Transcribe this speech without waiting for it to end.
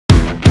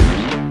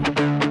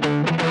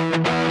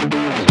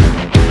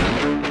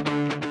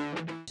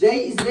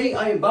Today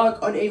I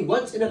embark on a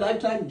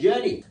once-in-a-lifetime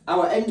journey.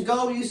 Our end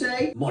goal, you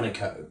say?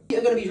 Monaco. We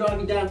are going to be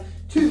driving down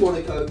to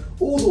Monaco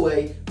all the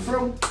way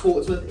from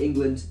Portsmouth,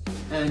 England,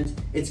 and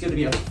it's going to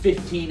be a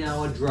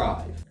 15-hour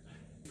drive.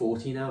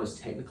 14 hours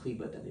technically,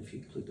 but then if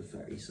you include the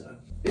ferry, so.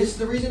 It's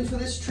the reason for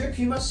this trip,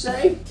 you must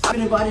say. I've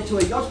been invited to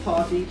a yacht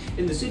party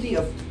in the city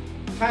of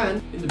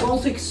Cannes, in the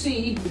Baltic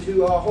Sea,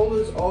 to our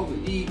holders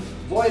of the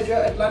Voyage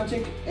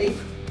Ape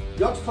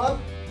Yacht Club,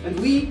 and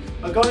we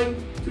are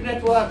going to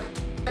network.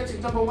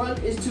 Objective number one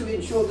is to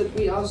ensure that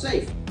we are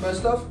safe.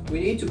 First off, we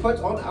need to put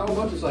on our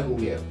motorcycle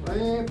gear.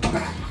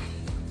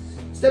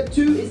 Step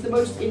two is the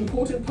most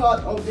important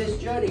part of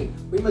this journey.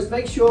 We must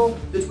make sure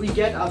that we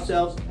get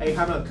ourselves a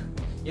hammock.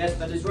 Yes,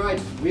 that is right.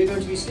 We are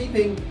going to be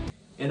sleeping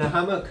in a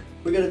hammock.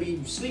 We're going to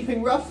be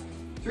sleeping rough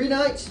 3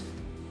 nights.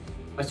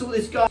 I saw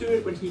this guy do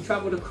it when he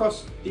traveled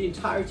across the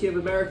entirety of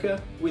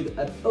America with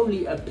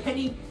only a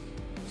penny.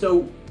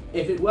 So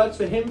if it works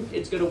for him,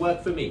 it's going to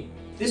work for me.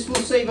 This will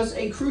save us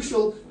a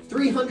crucial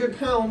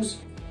 £300,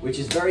 which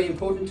is very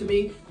important to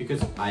me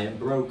because I am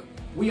broke.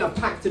 We are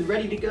packed and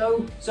ready to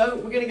go. So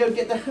we're going to go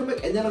get the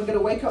hammock, and then I'm going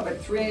to wake up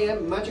at 3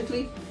 AM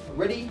magically,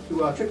 ready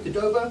to our trip to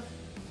Dover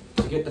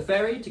to get the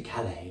ferry to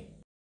Calais.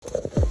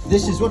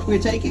 This is what we're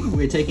taking.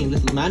 We're taking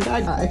little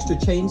Mandai, extra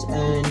chains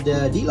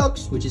and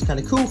D-locks, which is kind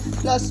of cool.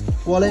 Plus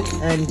wallet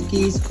and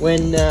keys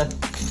when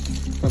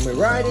we're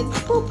riding.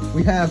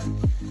 We have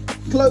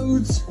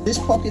clothes. This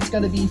pocket's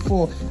going to be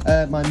for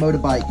my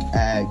motorbike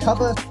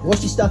cover.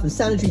 Washy stuff and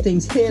sanitary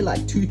things here,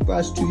 like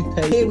toothbrush,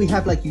 toothpaste. Here we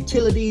have like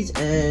utilities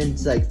and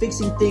like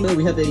fixing things. So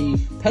we have a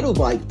pedal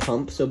bike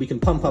pump so we can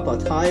pump up our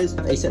tires,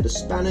 a set of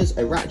spanners,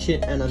 a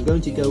ratchet, and I'm going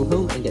to go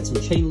home and get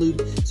some chain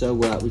lube. So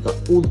we've got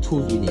all the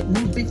tools you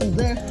need. Big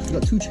there. We've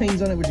got 2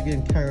 chains on it which we're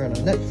going to carry around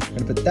our neck. I'm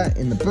going to put that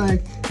in the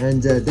bag,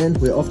 and then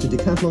we're off to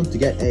Decathlon to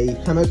get a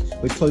hammock,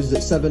 which closes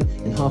at 7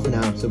 in half an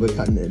hour, so we're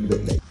cutting it a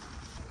bit late.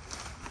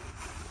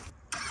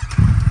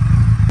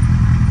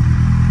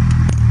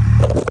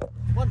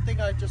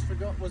 I just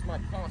forgot was my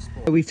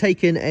passport. We've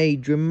taken a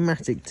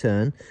dramatic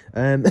turn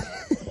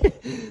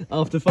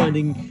after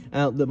finding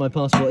out that my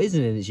passport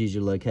isn't in its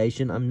usual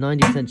location. I'm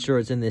 90% sure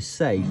it's in this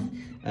safe,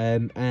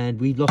 and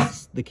we've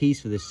lost the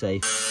keys for this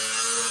safe.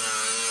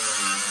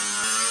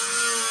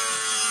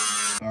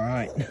 All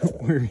right,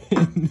 we're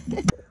in.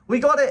 We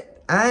got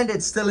it, and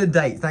it's still in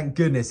date. Thank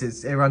goodness.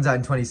 It runs out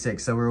in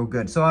 26, so we're all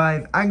good. So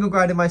I've angle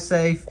grinded my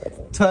safe,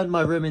 turned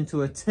my room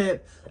into a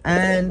tip,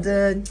 and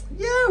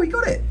yeah, we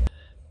got it.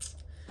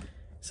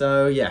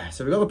 So yeah,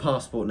 so we got the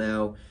passport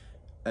now.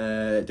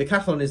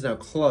 Decathlon is now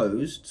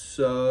closed,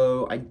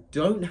 so I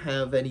don't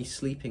have any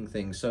sleeping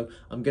things. So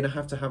I'm gonna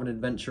have to have an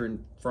adventure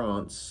in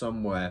France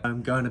somewhere.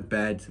 I'm going to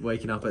bed,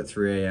 waking up at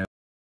 3 AM.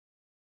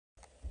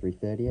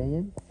 3:30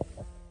 AM.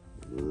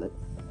 Let's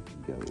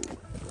go.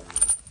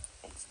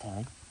 It's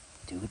time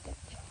to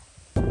adventure.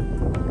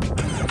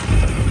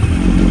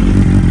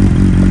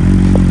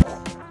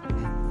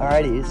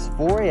 Alright, it is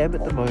 4 AM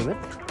at the moment,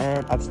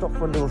 and I've stopped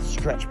for a little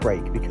stretch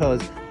break because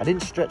I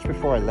didn't stretch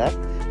before I left,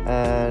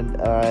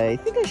 and I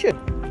think I should.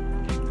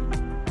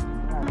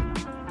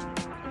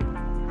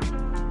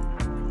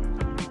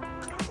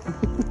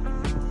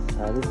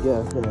 Alright, let's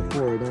go. It's about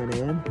 4:09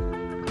 AM,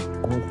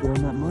 and let's get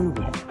on that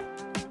motorbike.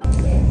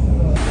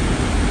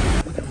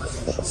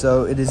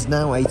 So it is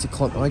now 8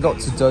 o'clock. I got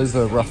to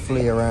Dover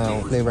roughly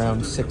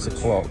around 6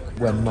 o'clock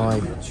when my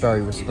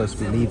ferry was supposed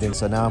to be leaving.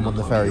 So now I'm on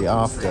the ferry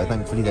after.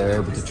 Thankfully they were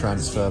able to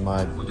transfer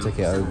my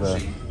ticket over.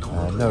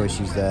 No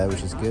issues there,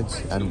 which is good.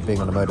 And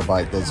being on a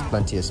motorbike, there's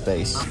plenty of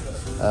space.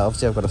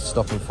 Obviously I've got to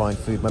stop and find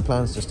food. My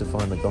plan is just to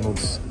find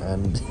McDonald's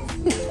and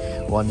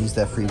 1, use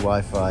their free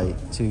Wi-Fi,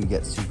 2,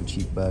 get super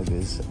cheap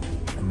burgers,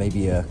 and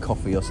maybe a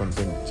coffee or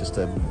something just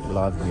to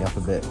liven me up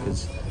a bit,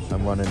 because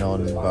I'm running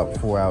on about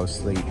 4 hours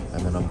sleep,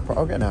 and then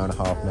I'll get an hour and a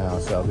half now,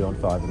 so I'll be on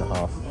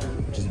 5.5,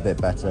 which is a bit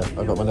better.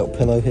 I've got my little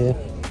pillow here,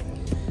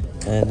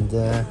 and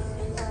yeah,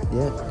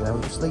 gonna have a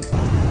little sleep.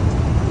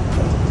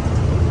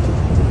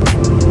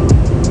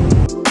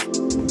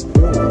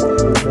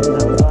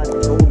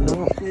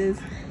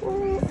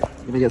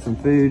 Gonna get some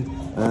food.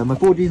 My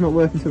 4G's not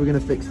working, so we're gonna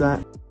fix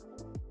that.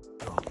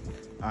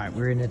 Alright,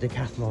 we're in a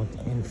Decathlon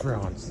in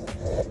France.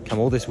 Come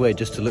all this way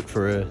just to look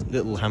for a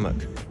little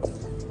hammock.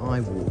 I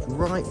walked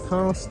right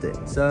past it.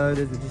 So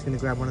we're just going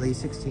to grab one of these.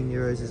 16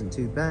 euros isn't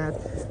too bad.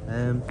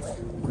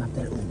 Grab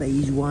that little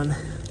beige one,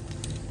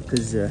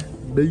 because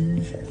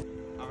beige.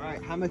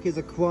 Alright, hammock is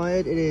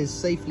acquired. It is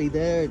safely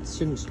there. It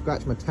shouldn't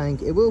scratch my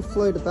tank. It will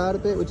float about a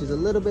bit, which is a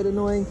little bit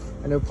annoying,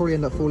 and it'll probably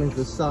end up falling to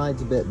the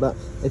sides a bit, but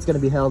it's going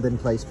to be held in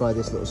place by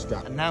this little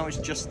strap. And now it's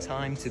just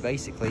time to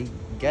basically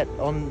get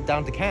on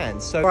down to Cannes.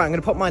 So right, I'm going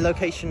to put my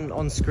location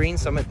on screen.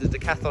 So I'm at the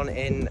Decathlon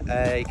in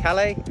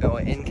Calais,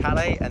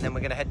 and then we're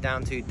going to head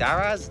down to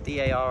Daraz,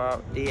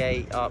 D-A-R,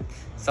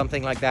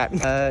 something like that.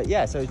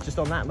 Yeah, so it's just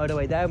on that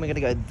motorway there, and we're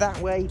going to go that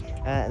way,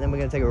 and then we're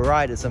going to take a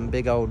ride at some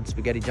big old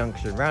spaghetti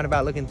junction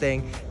roundabout looking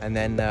thing, and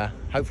then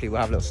hopefully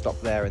we'll have a little stop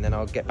there, and then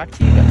I'll get back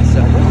to you guys.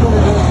 So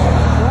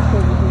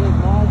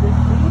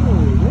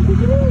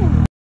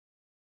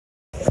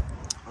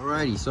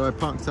Alrighty, so I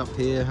parked up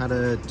here, had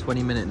a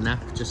 20-minute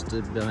nap just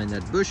behind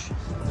that bush.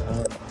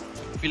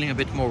 Feeling a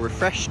bit more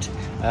refreshed.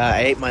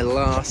 I ate my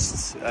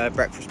last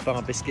breakfast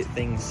bar biscuit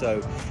thing,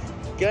 so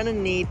gonna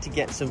need to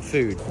get some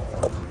food.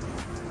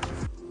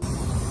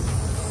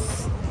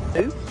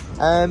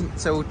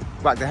 So we'll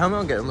whack the helmet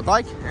on, get on the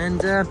bike, and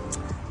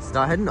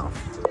start heading off.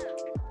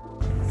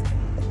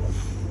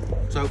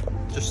 So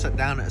just sat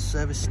down at a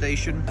service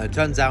station.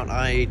 Turns out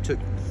I took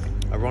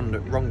a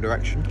wrong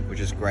direction, which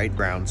is great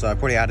ground, so I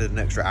probably added an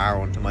extra hour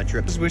onto my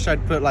trip. Just wish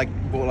I'd bought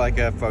like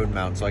a phone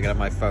mount so I could have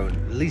my phone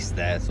at least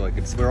there, so I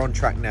could. We're on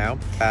track now,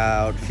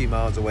 about a few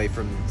miles away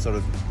from sort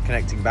of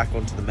connecting back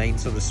onto the main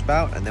sort of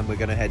spout, and then we're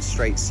going to head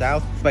straight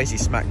south, basically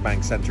smack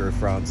bang center of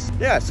France.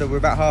 Yeah, so we're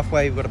about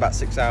halfway. We've got about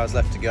 6 hours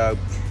left to go.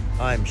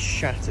 I'm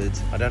shattered.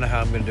 I don't know how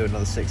I'm going to do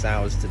another 6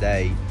 hours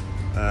today.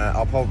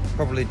 I'll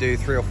probably do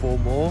 3 or 4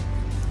 more,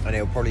 and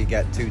it'll probably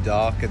get too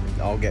dark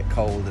and I'll get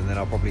cold, and then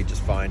I'll probably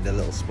just find a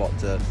little spot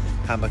to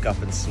hammock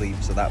up and sleep,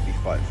 so that'd be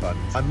quite fun.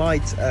 I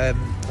might, I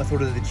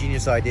thought of the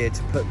genius idea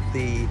to put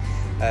the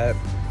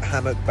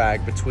hammock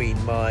bag between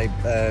my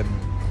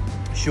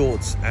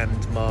shorts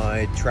and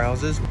my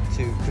trousers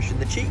to cushion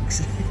the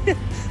cheeks. But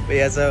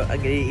yeah, so I'm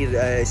gonna eat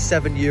a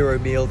 €7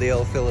 meal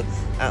deal, feel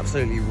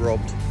absolutely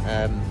robbed.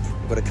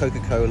 I've got a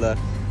Coca-Cola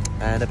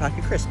and a pack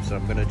of crisps, so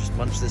I'm gonna just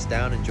munch this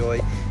down,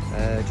 enjoy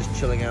just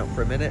chilling out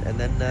for a minute, and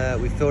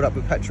then we've filled up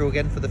with petrol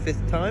again for the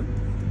 5th time.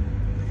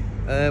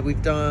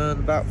 We've done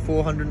about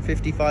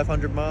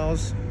 450-500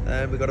 miles,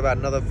 and we've got about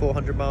another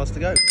 400 miles to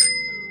go.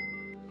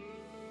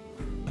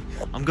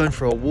 I'm going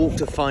for a walk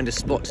to find a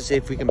spot to see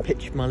if we can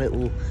pitch my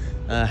little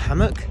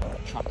hammock.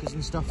 Truckers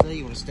and stuff there,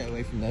 you want to stay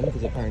away from them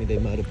because apparently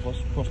they murder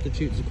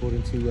prostitutes,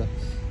 according to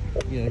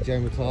you know,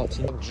 Jeremy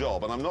Clarkson.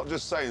 Job, and I'm not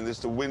just saying this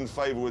to win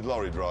favour with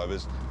lorry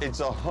drivers, it's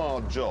a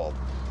hard job.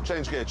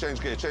 Change gear, change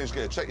gear, change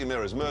gear, check your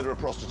mirrors, murder a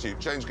prostitute,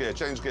 change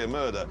gear,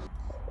 murder.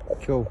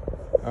 Cool.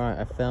 Alright,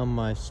 I found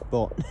my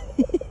spot.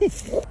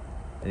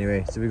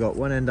 Anyway, so we got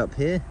one end up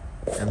here,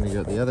 and we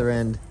got the other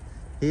end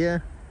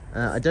here.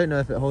 I don't know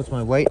if it holds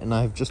my weight, and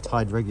I've just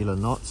tied regular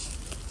knots.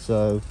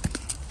 So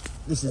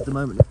this is the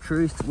moment of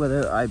truth,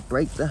 whether I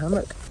break the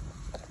hammock.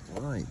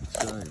 Right,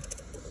 so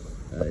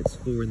it's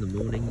 4 in the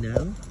morning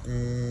now,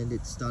 and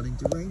it's starting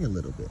to rain a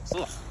little bit.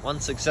 Oh,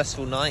 one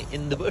successful night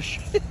in the bush.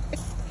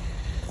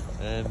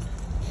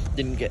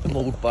 Didn't get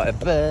mauled by a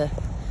bear,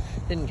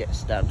 didn't get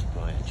stabbed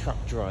by a truck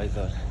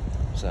driver,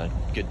 so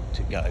good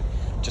to go.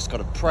 Just got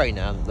to pray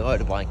now that the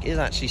motorbike is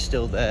actually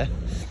still there.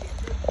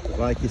 The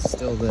bike is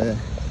still there.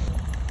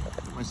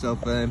 Got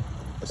myself a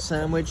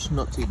sandwich,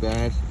 not too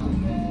bad.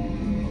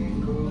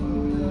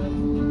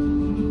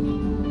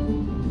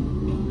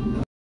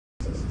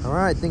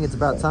 Alright, I think it's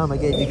about time I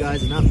gave you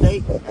guys an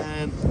update.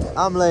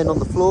 I'm laying on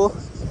the floor.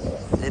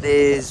 It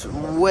is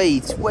way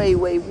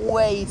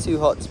too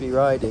hot to be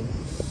riding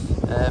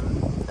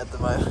at the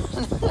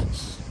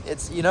moment.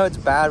 It's, you know, it's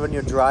bad when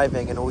you're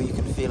driving and all you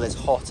can feel is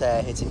hot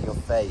air hitting your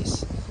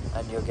face,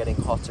 and you're getting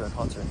hotter and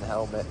hotter in the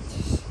helmet.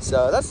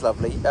 So that's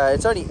lovely.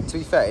 It's only, to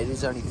be fair, it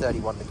is only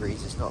 31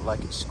 degrees. It's not like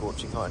it's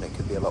scorching hot, and it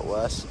could be a lot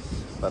worse.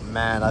 But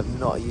man, I'm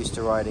not used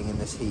to riding in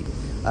this heat.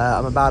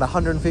 I'm about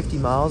 150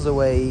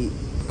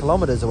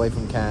 kilometers away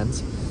from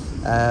Cannes,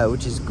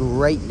 which is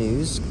great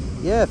news.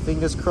 Yeah,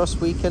 fingers crossed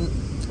we can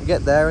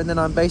get there, and then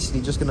I'm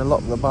basically just going to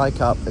lock the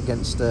bike up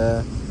against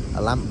a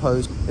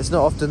lamppost. It's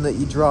not often that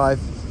you drive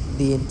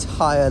the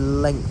entire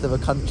length of a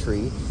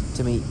country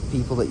to meet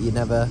people that you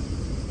never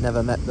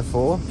met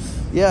before.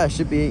 Yeah,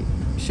 should be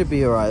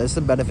alright. There's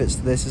some benefits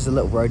to this. It's a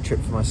little road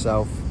trip for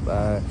myself.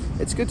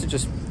 It's good to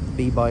just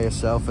be by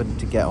yourself and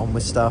to get on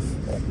with stuff.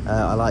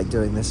 I like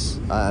doing this.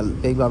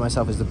 Being by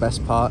myself is the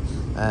best part.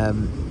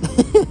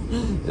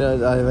 You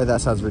know, I know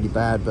that sounds really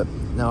bad, but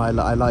no, I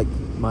like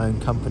my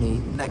own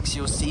company. Next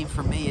you'll see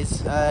from me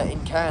is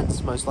in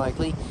Cannes, most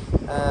likely.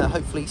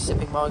 Hopefully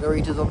sipping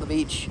margaritas on the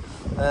beach,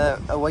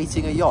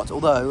 awaiting a yacht.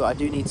 Although I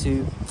do need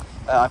to,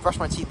 I brushed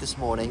my teeth this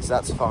morning, so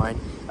that's fine.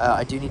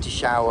 I do need to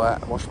shower,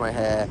 wash my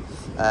hair,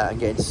 and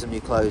get into some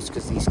new clothes,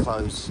 because these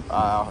clothes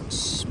are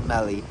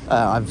smelly.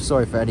 I'm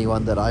sorry for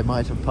anyone that I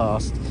might have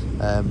passed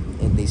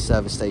in these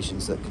service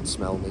stations that can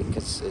smell me,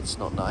 because it's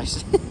not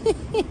nice.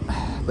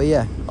 But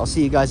yeah, I'll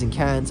see you guys in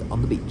Cannes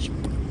on the beach.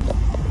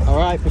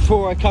 Alright,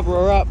 before I cover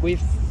her up, we've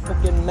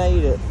freaking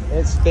made it.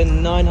 It's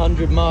been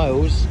 900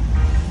 miles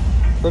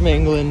from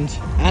England,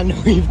 and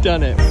we've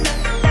done it.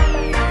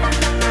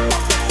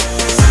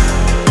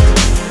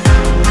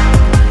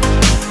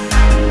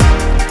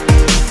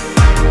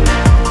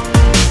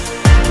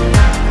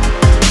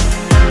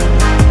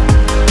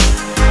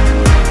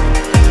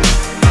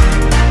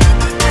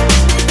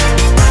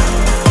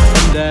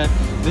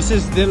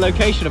 This is the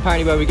location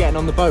apparently where we're getting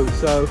on the boat,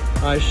 so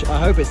I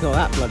hope it's not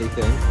that bloody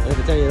thing. And if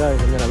I tell you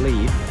those, I'm going to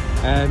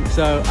leave.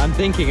 So I'm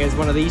thinking it's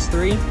one of these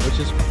 3, which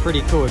is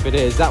pretty cool if it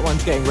is. That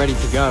one's getting ready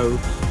to go,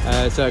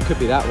 so it could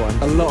be that one.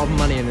 A lot of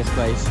money in this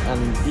place,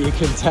 and you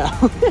can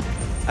tell.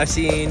 I've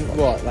seen,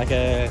 what, like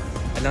a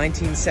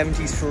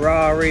 1970s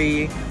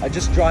Ferrari.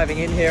 Just driving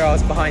in here, I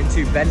was behind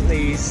 2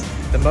 Bentleys.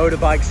 The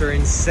motorbikes are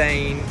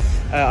insane.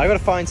 I got to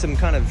find some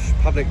kind of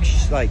public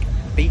like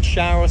beach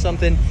shower or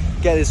something,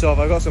 get this off.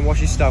 I've got some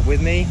washy stuff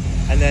with me,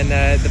 and then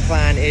the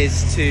plan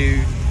is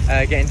to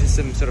get into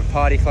some sort of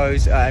party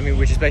clothes,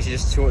 which is basically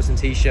just shorts and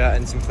t-shirt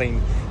and some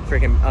clean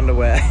freaking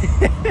underwear,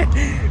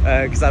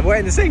 because I'm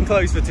wearing the same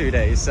clothes for 2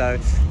 days, so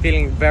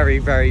feeling very,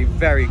 very,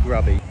 very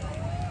grubby.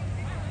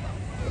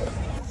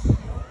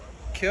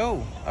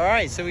 Cool. All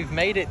right, so we've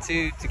made it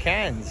to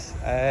Cannes.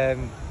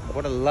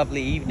 What a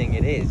lovely evening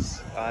it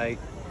is. I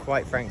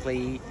quite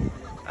frankly,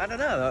 I don't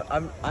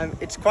know,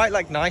 it's quite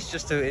like nice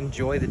just to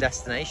enjoy the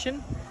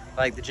destination.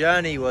 Like, the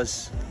journey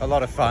was a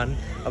lot of fun,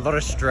 a lot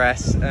of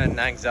stress and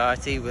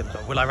anxiety with,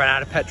 will I run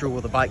out of petrol,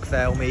 will the bike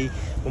fail me,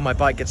 will my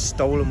bike get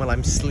stolen while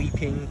I'm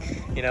sleeping,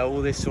 you know,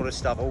 all this sort of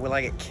stuff, or will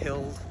I get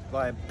killed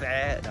by a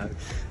bear? No.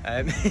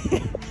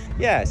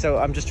 Yeah, so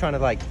I'm just trying to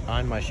like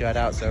iron my shirt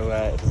out so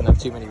it doesn't have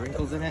too many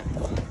wrinkles in it.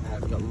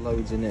 I've got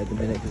loads in it at the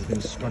minute because it's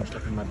been scrunched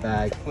up in my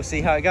bag. We'll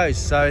see how it goes.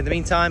 So in the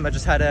meantime, I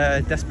just had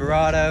a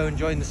Desperado,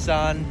 enjoying the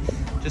sun,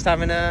 just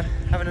having a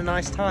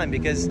nice time,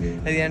 because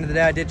at the end of the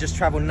day I did just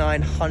travel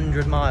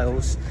 900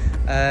 miles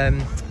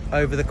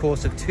over the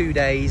course of 2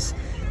 days.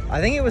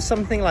 I think it was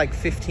something like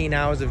 15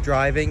 hours of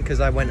driving because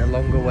I went a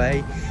longer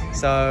way.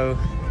 So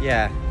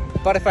yeah.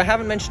 But if I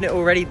haven't mentioned it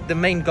already, the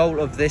main goal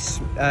of this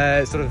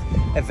sort of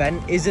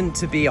event isn't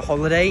to be a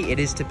holiday. It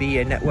is to be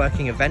a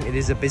networking event. It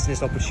is a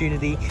business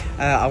opportunity.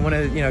 I want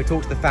to, you know,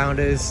 talk to the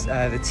founders,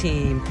 the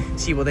team,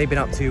 see what they've been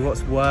up to,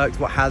 what's worked,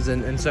 what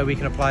hasn't, and so we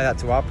can apply that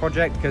to our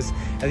project. Because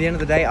at the end of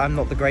the day, I'm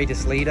not the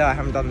greatest leader. I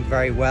haven't done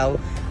very well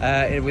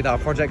with our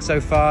project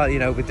so far. You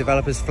know, with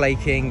developers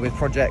flaking, with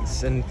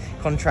projects and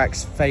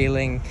contracts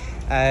failing.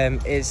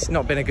 It's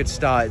not been a good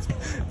start,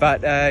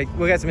 but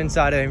we'll get some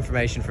insider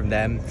information from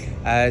them,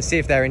 see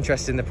if they're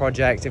interested in the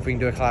project, if we can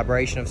do a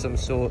collaboration of some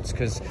sorts,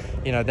 because,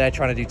 you know, they're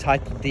trying to do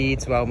title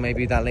deeds. Well,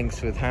 maybe that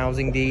links with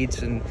housing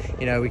deeds, and,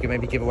 you know, we can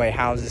maybe give away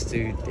houses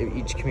to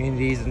each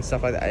communities and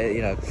stuff like that.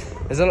 You know,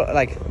 there's a lot,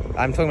 like,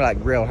 I'm talking about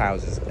like real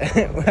houses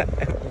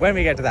when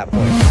we get to that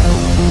point.